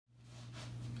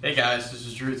Hey guys, this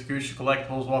is Drew with Gucci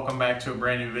Collectibles. Welcome back to a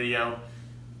brand new video.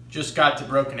 Just got to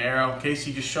Broken Arrow.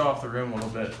 Casey, just show off the room a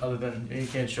little bit. Other than, you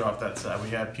can't show off that side.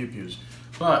 We have pew-pews.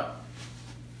 But,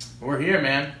 we're here,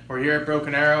 man. We're here at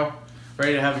Broken Arrow.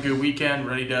 Ready to have a good weekend.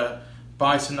 Ready to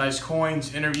buy some nice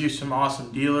coins. Interview some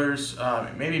awesome dealers.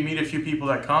 Maybe meet a few people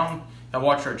that come, that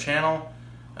watch our channel.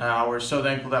 We're so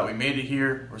thankful that we made it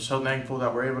here. We're so thankful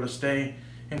that we're able to stay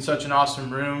in such an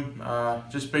awesome room.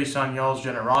 Just based on y'all's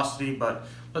generosity. But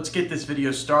let's get this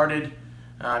video started.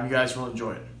 You guys will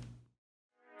enjoy it.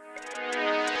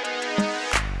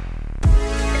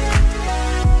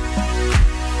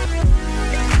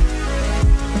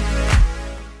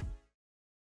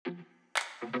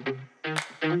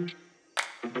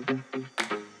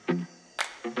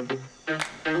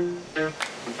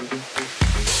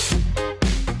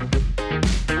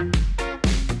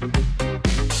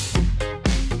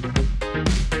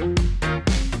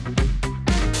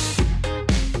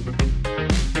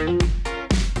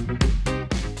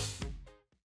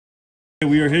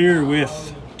 We are here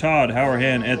with Todd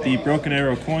Howerhan at the Broken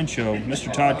Arrow Coin Show.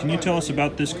 Mr. Todd, can you tell us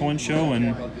about this coin show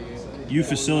and you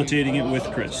facilitating it with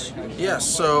Chris? Yes,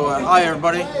 so hi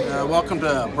everybody. Welcome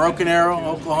to Broken Arrow,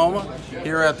 Oklahoma,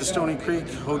 here at the Stony Creek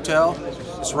Hotel.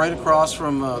 It's right across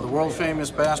from the world famous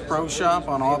Bass Pro Shop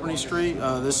on Albany Street.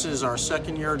 This is our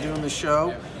second year doing the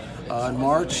show in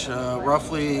March.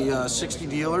 Roughly 60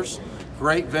 dealers.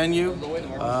 Great venue,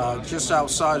 just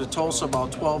outside of Tulsa,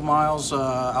 about 12 miles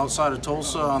outside of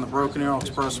Tulsa on the Broken Arrow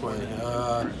Expressway.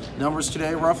 Numbers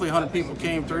today, roughly 100 people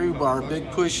came through, but our big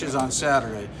push is on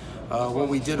Saturday. What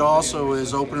we did also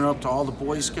is open it up to all the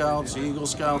Boy Scouts, Eagle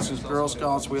Scouts, and Girl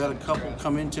Scouts. We had a couple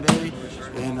come in today,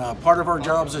 and part of our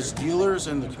jobs as dealers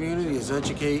in the community is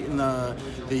educating the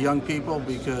young people,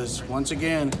 because once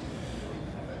again,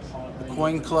 the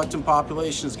coin collecting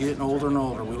population is getting older and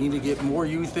older. We need to get more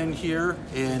youth in here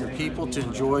and people to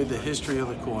enjoy the history of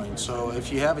the coin. So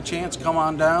if you have a chance, come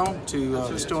on down to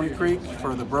the Stony Creek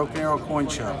for the Broken Arrow Coin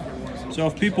Show. So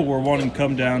if people were wanting to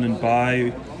come down and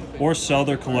buy or sell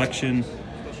their collection,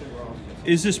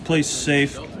 is this place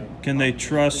safe? Can they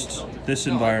trust this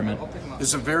environment?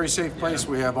 It's a very safe place.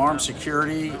 We have armed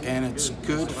security, and it's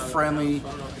good, friendly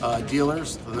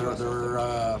dealers.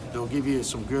 They'll give you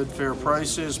some good, fair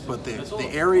prices, but the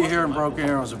area here in Broken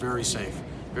Arrow is a very safe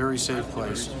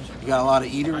place. You got a lot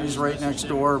of eateries right next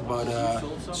door, but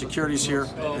security's here.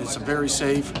 It's a very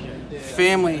safe,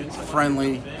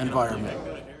 family-friendly environment.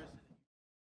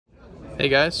 Hey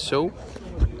guys, so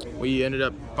we ended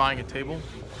up buying a table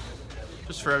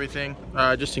just for everything,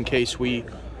 just in case we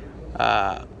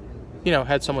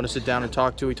had someone to sit down and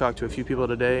talk to. We talked to a few people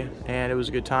today, and it was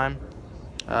a good time.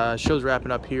 Show's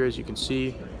wrapping up here, as you can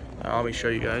see. Let me show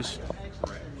you guys.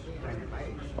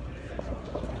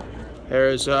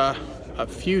 There's a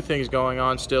few things going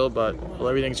on still, but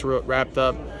everything's wrapped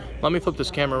up. Let me flip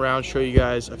this camera around, show you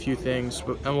guys a few things,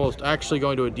 and we'll actually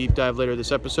go into a deep dive later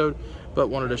this episode, but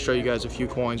wanted to show you guys a few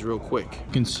coins real quick.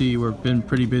 You can see we've been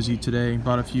pretty busy today.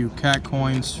 Bought a few cat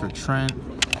coins for Trent.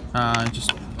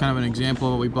 Just kind of an example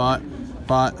of what we bought.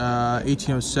 Bought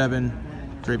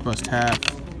 1807 Great Bust hat.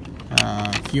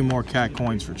 A few more cat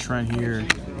coins for Trent here.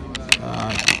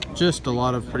 Just a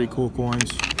lot of pretty cool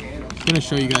coins. Gonna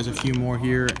show you guys a few more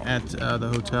here at the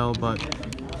hotel, but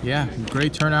yeah,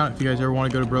 great turnout. If you guys ever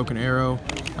want to go to Broken Arrow,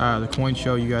 the coin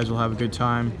show, you guys will have a good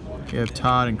time. You have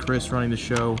Todd and Chris running the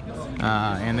show,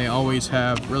 and they always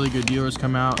have really good dealers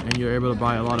come out, and you're able to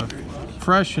buy a lot of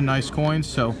fresh and nice coins.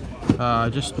 So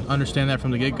just understand that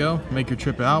from the get-go. Make your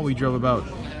trip out. We drove about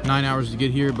 9 hours to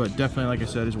get here, but definitely, like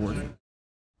I said, is worth it.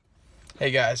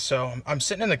 Hey guys, so I'm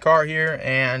sitting in the car here,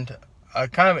 and a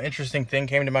kind of interesting thing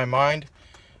came to my mind.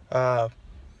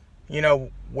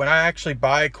 When I actually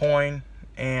buy a coin,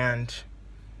 and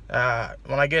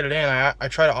when I get it in, I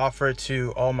try to offer it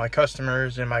to all my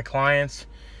customers and my clients,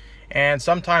 and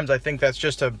sometimes I think that's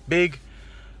just a big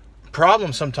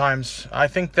problem. Sometimes I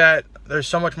think that there's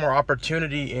so much more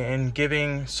opportunity in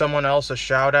giving someone else a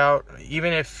shout out,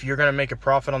 even if you're going to make a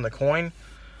profit on the coin.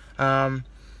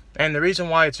 And the reason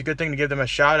why it's a good thing to give them a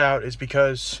shout out is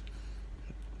because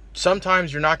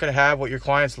sometimes you're not going to have what your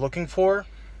client's looking for,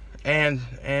 and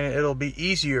it'll be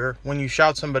easier when you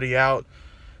shout somebody out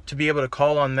to be able to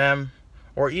call on them,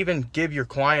 or even give your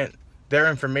client their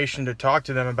information to talk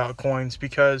to them about coins,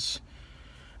 because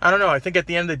I don't know, I think at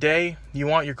the end of the day, you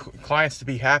want your clients to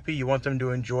be happy, you want them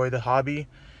to enjoy the hobby,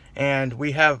 and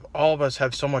all of us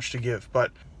have so much to give.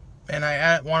 And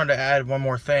I wanted to add one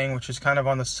more thing, which is kind of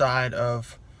on the side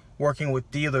of working with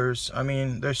dealers. I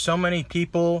mean, there's so many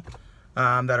people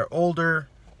that are older,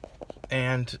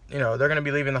 and they're going to be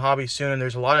leaving the hobby soon, and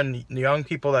there's a lot of young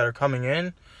people that are coming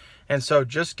in, And so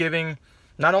just giving,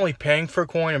 not only paying for a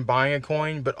coin and buying a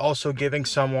coin, but also giving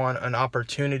someone an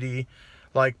opportunity,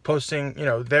 like posting,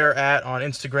 their at on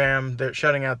Instagram, they're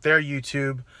shouting out their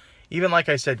YouTube. Even like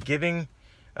I said, giving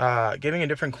a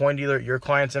different coin dealer your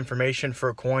client's information for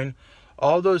a coin.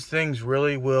 All those things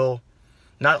really will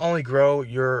not only grow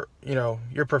your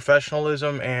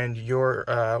professionalism and your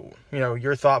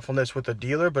thoughtfulness with the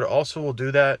dealer, but also will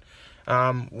do that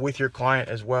with your client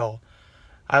as well.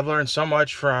 I've learned so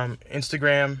much from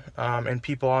Instagram and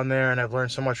people on there, and I've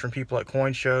learned so much from people at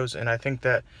coin shows, and I think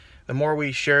that the more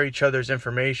we share each other's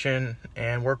information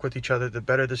and work with each other, the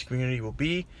better this community will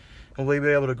be, and we'll be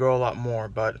able to grow a lot more.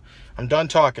 But I'm done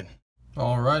talking.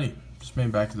 Alrighty, just made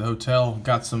it back to the hotel.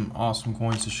 Got some awesome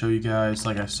coins to show you guys.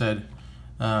 Like I said,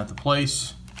 at the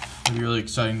place, it'll be really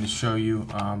exciting to show you.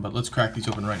 But let's crack these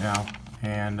open right now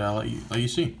and let you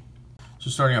see. So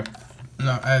starting up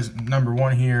as number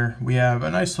one here, we have a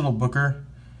nice little Booker.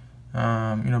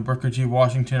 Booker G.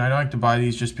 Washington. I like to buy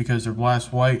these just because they're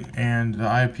blast white and the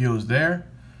eye appeal is there.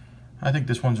 I think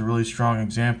this one's a really strong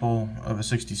example of a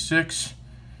 66,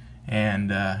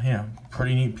 and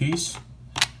pretty neat piece.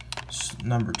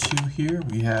 Number two here,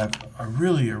 we have a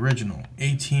really original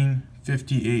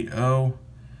 1858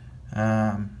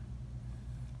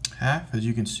 half, as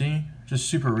you can see, just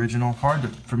super original. Hard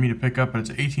for me to pick up, but it's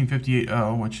 1858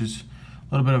 which is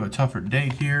a little bit of a tougher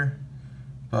date here,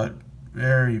 but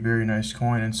very, very nice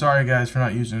coin. And sorry guys for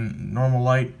not using normal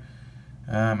light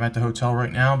at the hotel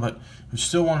right now, but I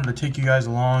still wanted to take you guys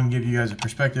along, give you guys a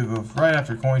perspective of right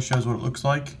after coin shows what it looks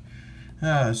like.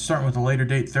 Starting with the later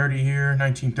date 30 here,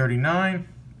 1939.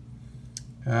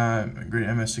 Great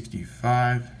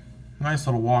MS65. Nice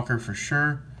little Walker for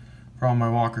sure. For all my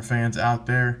Walker fans out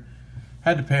there.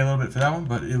 Had to pay a little bit for that one,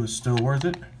 but it was still worth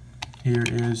it. Here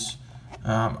is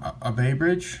a Bay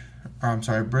Bridge, or I'm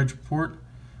sorry, Bridgeport.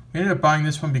 We ended up buying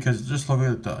this one because just look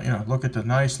at the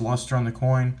nice luster on the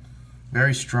coin,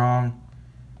 very strong.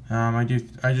 I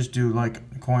just do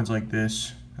like coins like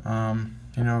this.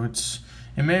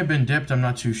 It may have been dipped, I'm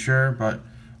not too sure, but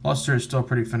luster is still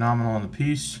pretty phenomenal on the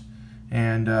piece,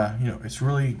 and it's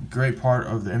really great part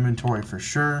of the inventory for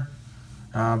sure.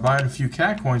 Buying a few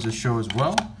cat coins to show as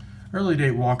well. Early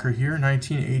date Walker here,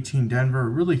 1918 Denver,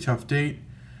 really tough date.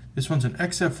 This one's an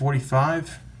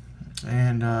XF45,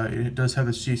 and it does have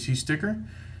a CAC sticker.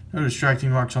 No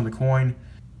distracting marks on the coin.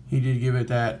 He did give it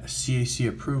that CAC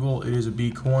approval. It is a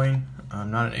B coin,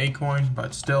 not an A coin,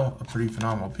 but still a pretty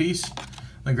phenomenal piece.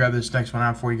 Let me grab this next one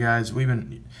out for you guys. You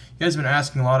guys have been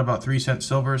asking a lot about 3-cent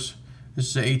silvers. This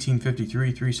is a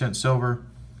 1853 3-cent silver.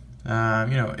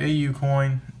 AU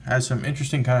coin has some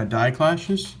interesting kind of die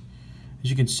clashes. As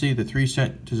you can see, the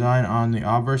 3-cent design on the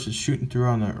obverse is shooting through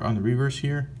on the reverse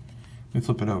here. Let me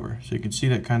flip it over so you can see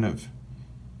that kind of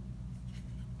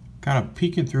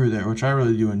peeking through there, which I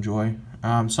really do enjoy.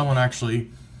 Someone actually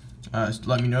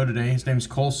let me know today. His name is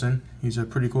Colson. He's a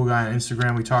pretty cool guy on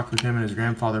Instagram. We talked with him and his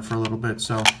grandfather for a little bit,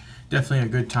 so definitely a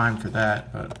good time for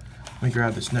that. But let me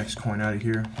grab this next coin out of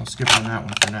here. I'll skip on that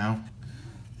one for now.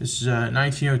 This is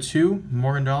 1902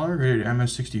 Morgan dollar, rated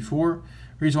MS64.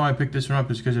 The reason why I picked this one up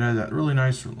is because it has that really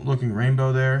nice looking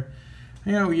rainbow there.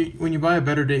 When you buy a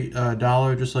better date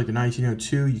dollar, just like the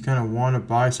 1902, you kind of want to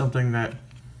buy something that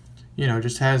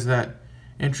just has that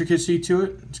intricacy to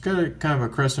it. It's got a kind of a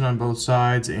crescent on both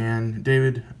sides, and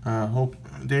David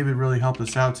really helped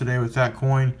us out today with that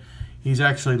coin. He's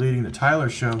actually leading the Tyler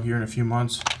show here in a few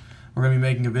months. We're going to be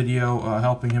making a video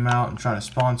helping him out and trying to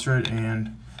sponsor it,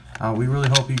 and we really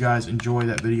hope you guys enjoy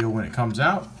that video when it comes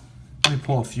out. Let me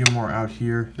pull a few more out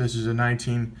here. This is a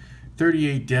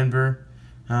 1938 Denver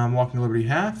Walking Liberty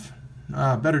half.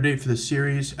 Better date for the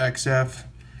series, XF.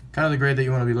 Kind of the grade that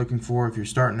you want to be looking for if you're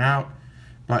starting out.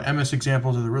 But MS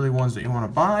examples are the really ones that you want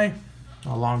to buy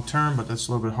long term, but that's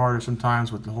a little bit harder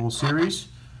sometimes with the whole series.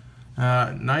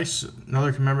 Nice,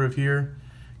 another commemorative here,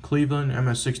 Cleveland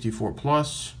MS64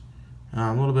 Plus.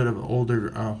 A little bit of an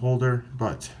older holder,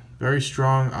 but very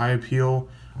strong eye appeal.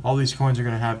 All these coins are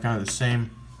going to have kind of the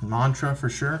same mantra for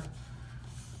sure.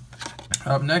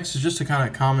 Up next is just a kind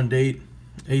of common date,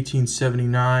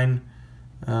 1879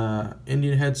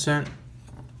 Indian head cent.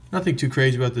 Nothing too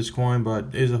crazy about this coin, but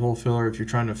it is a whole filler if you're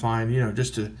trying to find,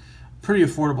 just a pretty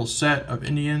affordable set of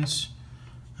Indians.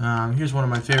 Here's one of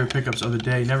my favorite pickups of the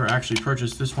day. Never actually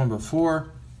purchased this one before.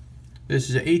 This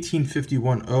is an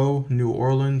 1851 New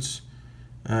Orleans,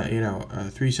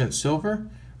 3-cent silver.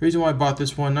 The reason why I bought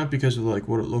this one, not because of like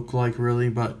what it looked like really,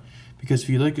 but because if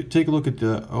you take a look at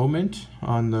the O mint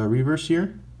on the reverse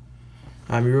here,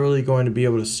 you're really going to be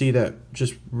able to see that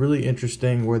just really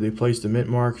interesting where they place the mint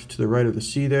mark to the right of the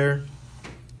C there.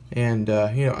 And,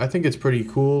 I think it's pretty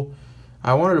cool.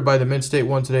 I wanted to buy the Mint State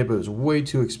one today, but it was way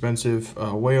too expensive,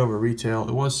 way over retail.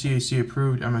 It was CAC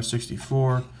approved,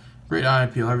 MS64, great eye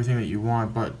appeal, everything that you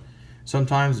want, but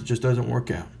sometimes it just doesn't work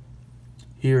out.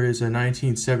 Here is a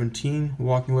 1917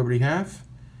 Walking Liberty half.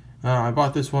 I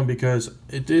bought this one because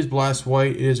it is blast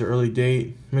white, it is an early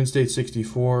date, Mint State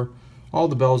 64, all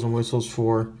the bells and whistles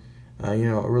for a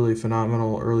really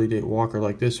phenomenal early date walker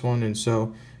like this one, and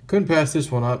so couldn't pass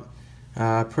this one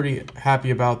up. Pretty happy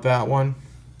about that one.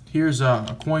 Here's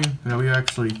a coin that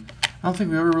I don't think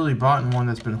we've ever really bought in one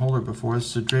that's been holder before. This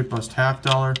is a drape bust $half.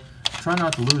 Try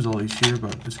not to lose all these here,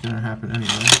 but it's going to happen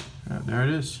anyway. There it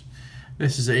is.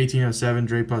 This is an 1807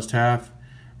 drape bust half.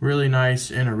 Really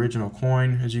nice and original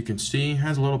coin. As you can see,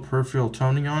 has a little peripheral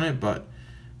toning on it, but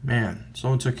man,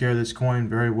 someone took care of this coin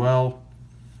very well.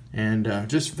 And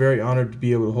just very honored to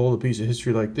be able to hold a piece of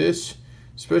history like this,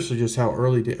 especially just how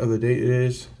early of the date it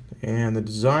is. And the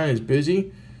design is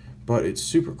busy, but it's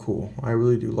super cool. I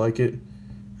really do like it.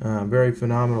 Very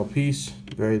phenomenal piece.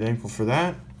 Very thankful for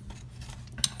that.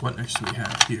 What next do we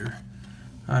have here?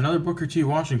 Another Booker T.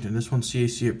 Washington. This one's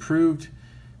CAC approved.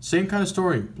 Same kind of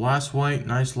story. Blast white,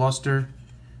 nice luster.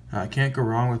 Can't go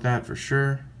wrong with that for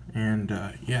sure. And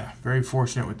yeah, very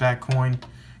fortunate with that coin.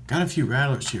 Got a few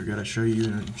rattlers here. Got to show you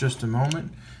in just a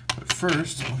moment. But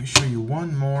first, let me show you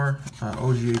one more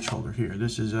OGH holder here.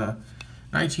 This is a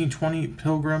 1920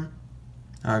 Pilgrim.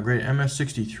 Grade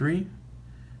MS63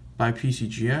 by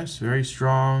PCGS. Very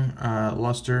strong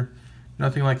luster.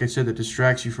 Nothing, like I said, that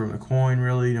distracts you from the coin,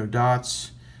 really. No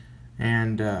dots.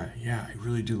 And yeah, I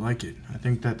really do like it. I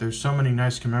think that there's so many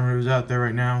nice commemoratives out there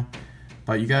right now,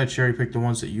 but you got to cherry pick the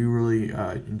ones that you really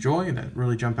enjoy and that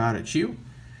really jump out at you.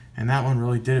 And that one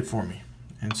really did it for me.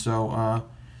 And so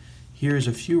here's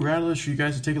a few rattlers for you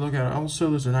guys to take a look at. Also,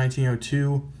 there's a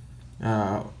 1902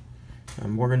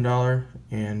 Morgan Dollar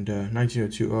and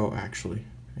 1902 actually,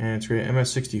 and it's great.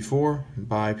 MS64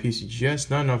 by PCGS.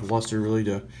 Not enough luster really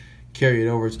to carry it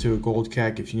over to a gold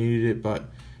CAC if you needed it, but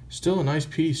still a nice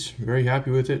piece. Very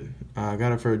happy with it.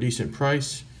 Got it for a decent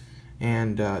price,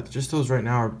 and just those right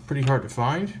now are pretty hard to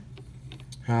find.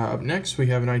 Up next we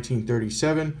have a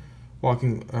 1937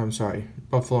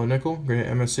 Buffalo Nickel, great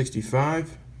MS65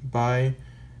 by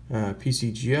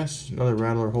PCGS. Another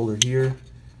rattler holder here.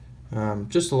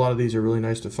 Just a lot of these are really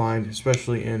nice to find,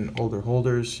 especially in older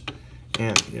holders,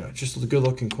 and just good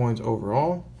looking coins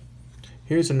overall.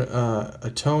 Here's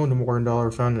a toned Morgan Dollar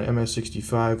found in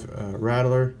MS65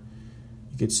 rattler.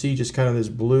 You can see just kind of this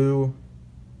blue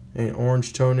and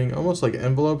orange toning, almost like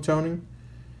envelope toning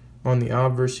on the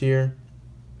obverse here.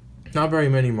 Not very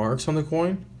many marks on the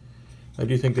coin. I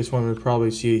do think this one was probably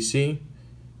CAC.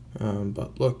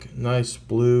 But look, nice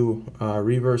blue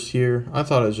reverse here. I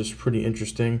thought it was just pretty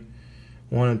interesting.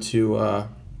 Wanted to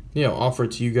offer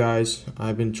it to you guys.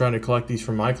 I've been trying to collect these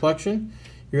from my collection.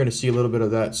 You're going to see a little bit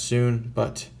of that soon,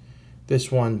 but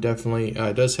this one definitely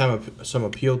does have some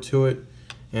appeal to it,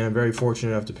 and I'm very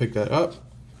fortunate enough to pick that up.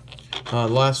 The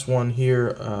last one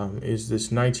here is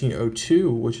this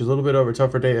 1902, which is a little bit over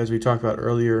tougher date, as we talked about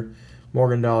earlier.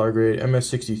 Morgan Dollar grade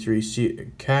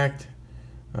MS63 CAC'd.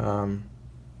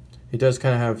 It does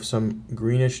kind of have some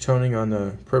greenish toning on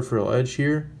the peripheral edge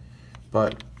here,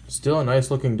 but still a nice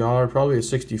looking dollar, probably a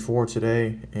 64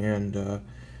 today, and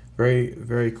very,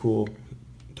 very cool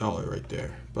dollar right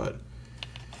there. But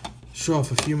show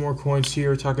off a few more coins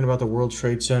here, talking about the World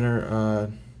Trade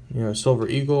Center, Silver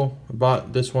Eagle. I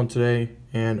bought this one today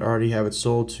and already have it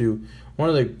sold to one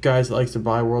of the guys that likes to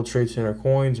buy World Trade Center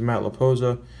coins, Matt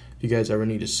Laposa. If you guys ever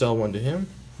need to sell one to him,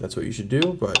 that's what you should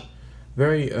do. But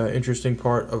very interesting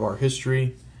part of our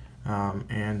history,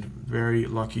 and very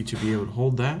lucky to be able to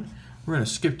hold that. We're going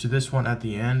to skip to this one at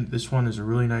the end. This one is a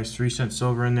really nice 3-cent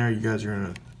silver in there. You guys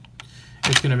are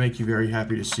it's going to make you very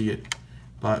happy to see it.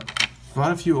 But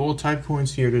bought a few old type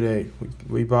coins here today.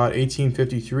 We bought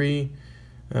 1853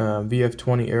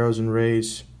 VF20 Arrows and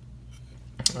Rays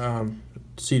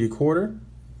seeded quarter.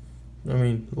 I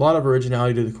mean, a lot of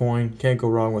originality to the coin. Can't go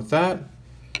wrong with that.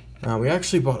 We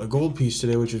actually bought a gold piece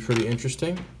today, which is pretty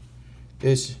interesting.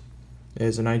 This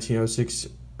is a 1906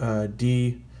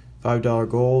 D $5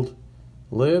 gold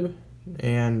lib,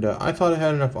 and I thought it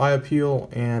had enough eye appeal,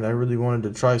 and I really wanted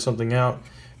to try something out.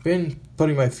 Been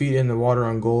putting my feet in the water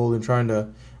on gold and trying to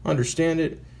understand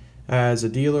it as a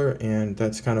dealer, and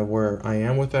that's kind of where I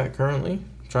am with that currently.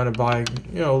 Trying to buy,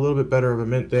 a little bit better of a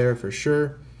mint there for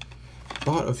sure.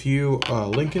 Bought a few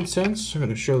Lincoln cents. I'm going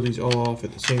to show these all off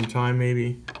at the same time,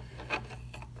 maybe.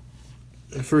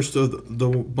 First of the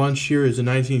bunch here is a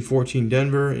 1914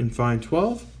 Denver in fine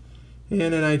 12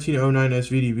 and a 1909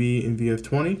 SVDB in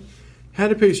VF20. Had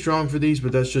to pay strong for these,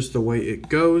 but that's just the way it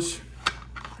goes.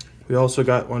 We also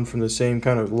got one from the same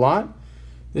kind of lot.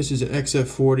 This is an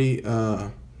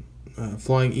XF40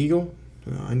 Flying Eagle.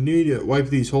 I need to wipe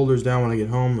these holders down when I get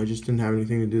home. I just didn't have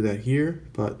anything to do that here,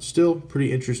 but still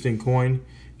pretty interesting coin.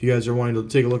 If you guys are wanting to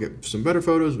take a look at some better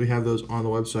photos, we have those on the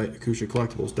website,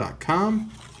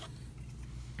 AcoushaCollectibles.com.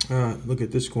 Look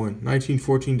at this coin,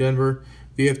 1914 Denver,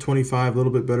 VF25, a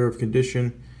little bit better of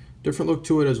condition. Different look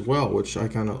to it as well, which I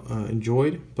kind of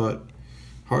enjoyed, but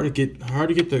hard to get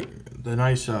the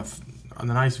nice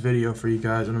video for you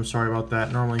guys, and I'm sorry about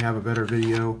that. Normally have a better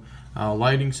video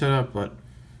lighting setup, but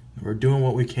we're doing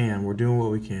what we can.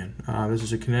 This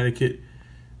is a Connecticut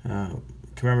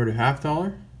commemorative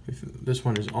 $50. This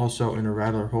one is also in a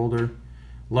rattler holder.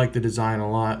 Like the design a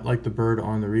lot, like the bird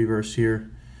on the reverse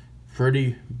here.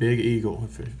 Pretty big eagle,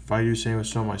 if I do say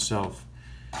so myself.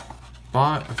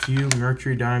 Bought a few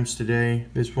Mercury dimes today.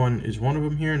 This one is one of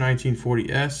them here,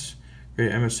 1940S,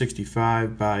 rated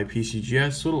MS65 by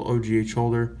PCGS, little OGH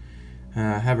holder.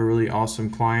 Have a really awesome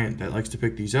client that likes to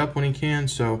pick these up when he can,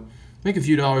 so make a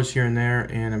few dollars here and there,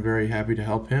 and I'm very happy to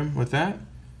help him with that.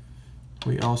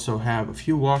 We also have a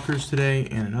few walkers today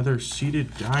and another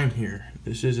seated dime here.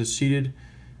 This is a seated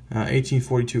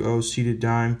 1842 seated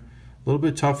dime. A little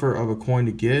bit tougher of a coin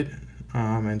to get,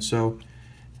 and so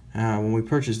when we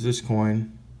purchased this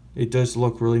coin, it does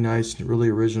look really nice, really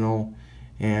original,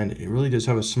 and it really does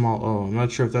have a small O. I'm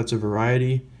not sure if that's a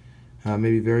variety,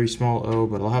 maybe very small O,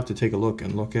 but I'll have to take a look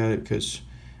at it because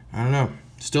I don't know.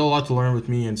 Still a lot to learn with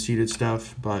me and seated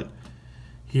stuff, but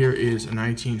here is a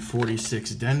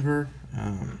 1946 Denver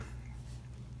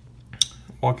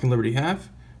Walking Liberty half,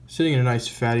 sitting in a nice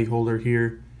fatty holder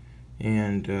here,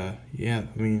 and yeah,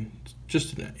 I mean,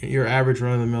 just your average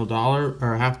run-of-the-mill dollar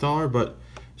or $50, but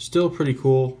still pretty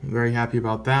cool. I'm very happy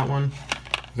about that one.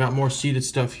 Got more seated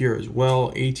stuff here as well.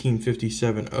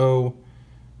 1857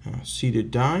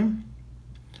 seated dime.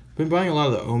 Been buying a lot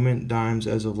of the O-Mint dimes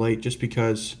as of late just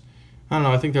because, I don't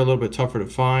know, I think they're a little bit tougher to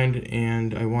find,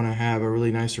 and I want to have a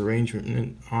really nice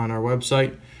arrangement on our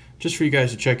website just for you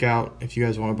guys to check out if you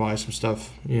guys want to buy some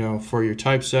stuff, you know, for your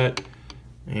typeset.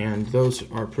 And those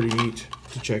are pretty neat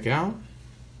to check out.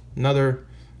 Another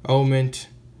O-Mint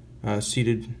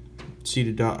seated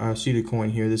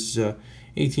coin here. This is a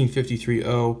 1853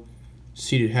 O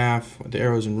seated half with the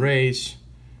arrows and rays.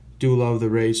 Do love the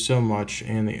rays so much,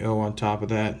 and the O on top of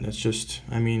that. That's just,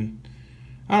 I mean,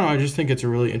 I don't know, I just think it's a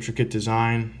really intricate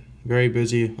design. Very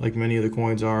busy, like many of the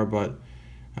coins are, but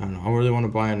I don't know, I really want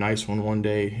to buy a nice one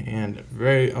day, and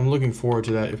I'm looking forward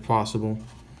to that if possible.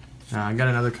 I got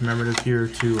another commemorative here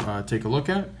to take a look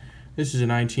at. This is a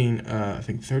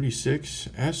 36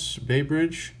 S Bay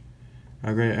Bridge,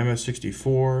 graded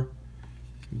MS64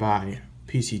 by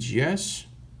PCGS.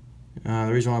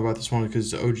 The reason why I bought this one is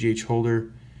because it's an OGH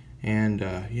holder, and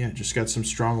yeah, just got some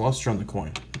strong luster on the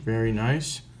coin. Very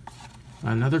nice.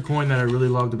 Another coin that I really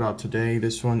loved about today,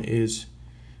 this one is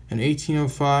an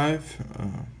 1805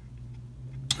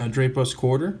 Drapus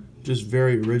quarter. Just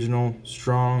very original,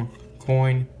 strong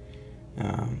coin.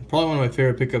 Probably one of my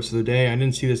favorite pickups of the day. I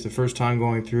didn't see this the first time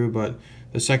going through, but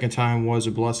the second time was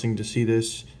a blessing to see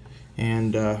this,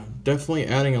 and definitely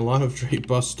adding a lot of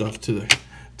Drapus stuff to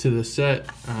the set.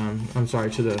 I'm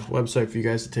sorry, to the website for you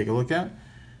guys to take a look at.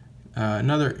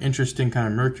 Another interesting kind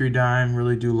of Mercury dime.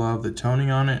 Really do love the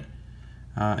toning on it.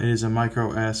 It is a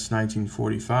Micro S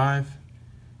 1945,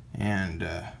 and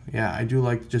yeah, I do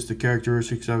like just the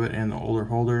characteristics of it and the older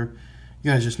holder. You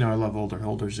guys just know I love older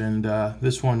holders, and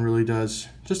this one really does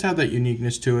just have that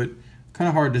uniqueness to it. Kind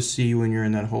of hard to see when you're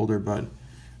in that holder, but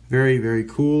very, very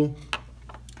cool.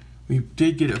 We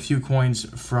did get a few coins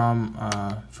from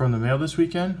the mail this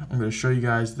weekend. I'm going to show you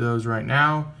guys those right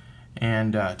now,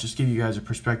 and just give you guys a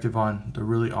perspective on the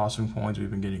really awesome coins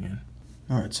we've been getting in.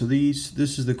 Alright, so this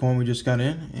is the coin we just got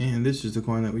in, and this is the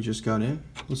coin that we just got in.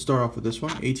 Let's start off with this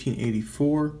one,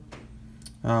 1884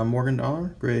 Morgan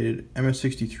dollar, graded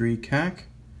MS63 CAC.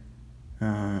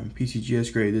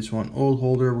 PCGS graded this one, old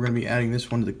holder. We're going to be adding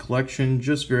this one to the collection.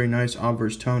 Just very nice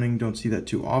obverse toning. Don't see that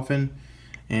too often,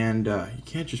 and you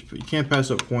can't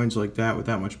pass up coins like that with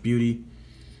that much beauty.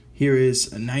 Here is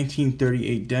a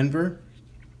 1938 Denver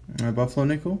Buffalo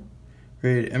nickel,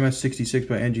 rated MS66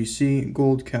 by NGC,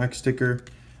 gold CAC sticker.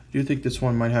 I do think this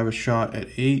one might have a shot at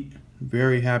 8.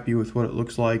 Very happy with what it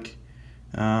looks like.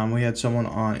 We had someone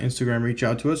on Instagram reach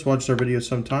out to us, watched our videos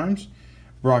sometimes.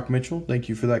 Brock Mitchell, thank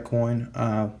you for that coin.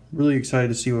 Really excited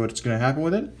to see what's going to happen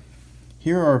with it.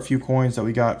 Here are a few coins that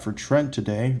we got for Trent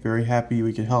today. Very happy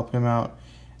we could help him out,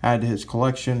 add to his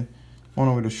collection. One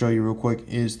I'm going to show you real quick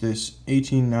is this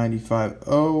 1895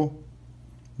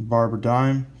 Barber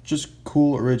dime. Just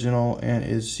cool, original, and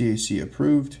is CAC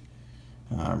approved.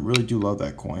 I really do love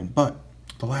that coin. But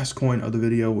the last coin of the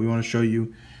video we want to show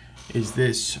you is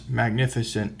this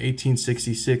magnificent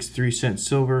 1866 3-cent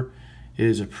silver. It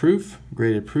is a proof,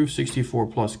 graded proof 64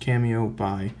 plus cameo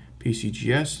by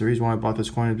PCGS. The reason why I bought this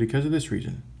coin is because of this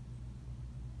reason.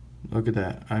 Look at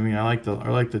that. I mean, I like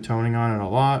the toning on it a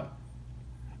lot.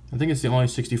 I think it's the only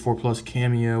 64 plus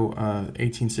cameo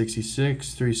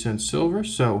 1866 3-cent silver.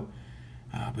 So,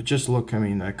 but just look, I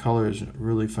mean, that color is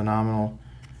really phenomenal.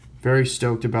 Very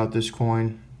stoked about this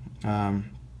coin. You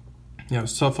know,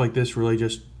 stuff like this really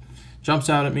just jumps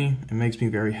out at me. It makes me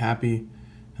very happy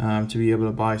to be able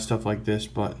to buy stuff like this.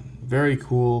 But very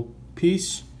cool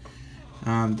piece.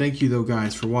 Thank you though,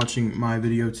 guys, for watching my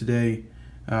video today.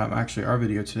 Actually, our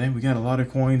video today. We got a lot of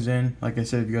coins in. Like I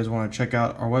said, if you guys want to check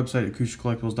out our website at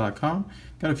acousticcollectibles.com,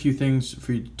 got a few things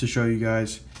for you to show you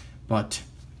guys. But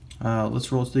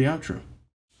let's roll to the outro.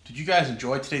 Did you guys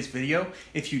enjoy today's video?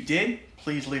 If you did,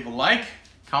 please leave a like.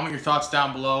 Comment your thoughts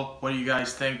down below. What do you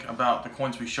guys think about the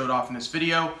coins we showed off in this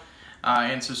video?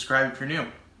 And subscribe if you're new.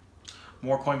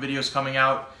 More coin videos coming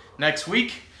out next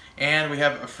week. And we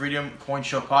have a Freedom Coin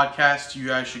Show podcast you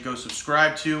guys should go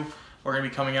subscribe to. We're going to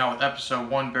be coming out with episode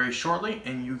 1 very shortly,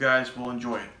 and you guys will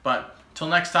enjoy it. But till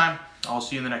next time, I'll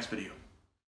see you in the next video.